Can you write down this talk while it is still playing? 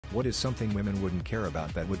What is something women wouldn't care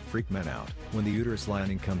about that would freak men out? When the uterus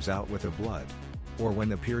lining comes out with the blood. Or when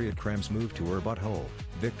the period cramps move to her butthole.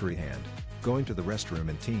 Victory hand. Going to the restroom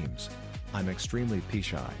in teams. I'm extremely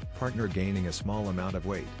pee-shy. Partner gaining a small amount of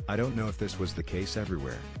weight. I don't know if this was the case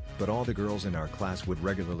everywhere, but all the girls in our class would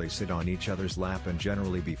regularly sit on each other's lap and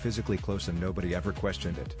generally be physically close and nobody ever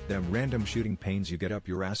questioned it. Them random shooting pains you get up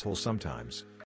your asshole sometimes.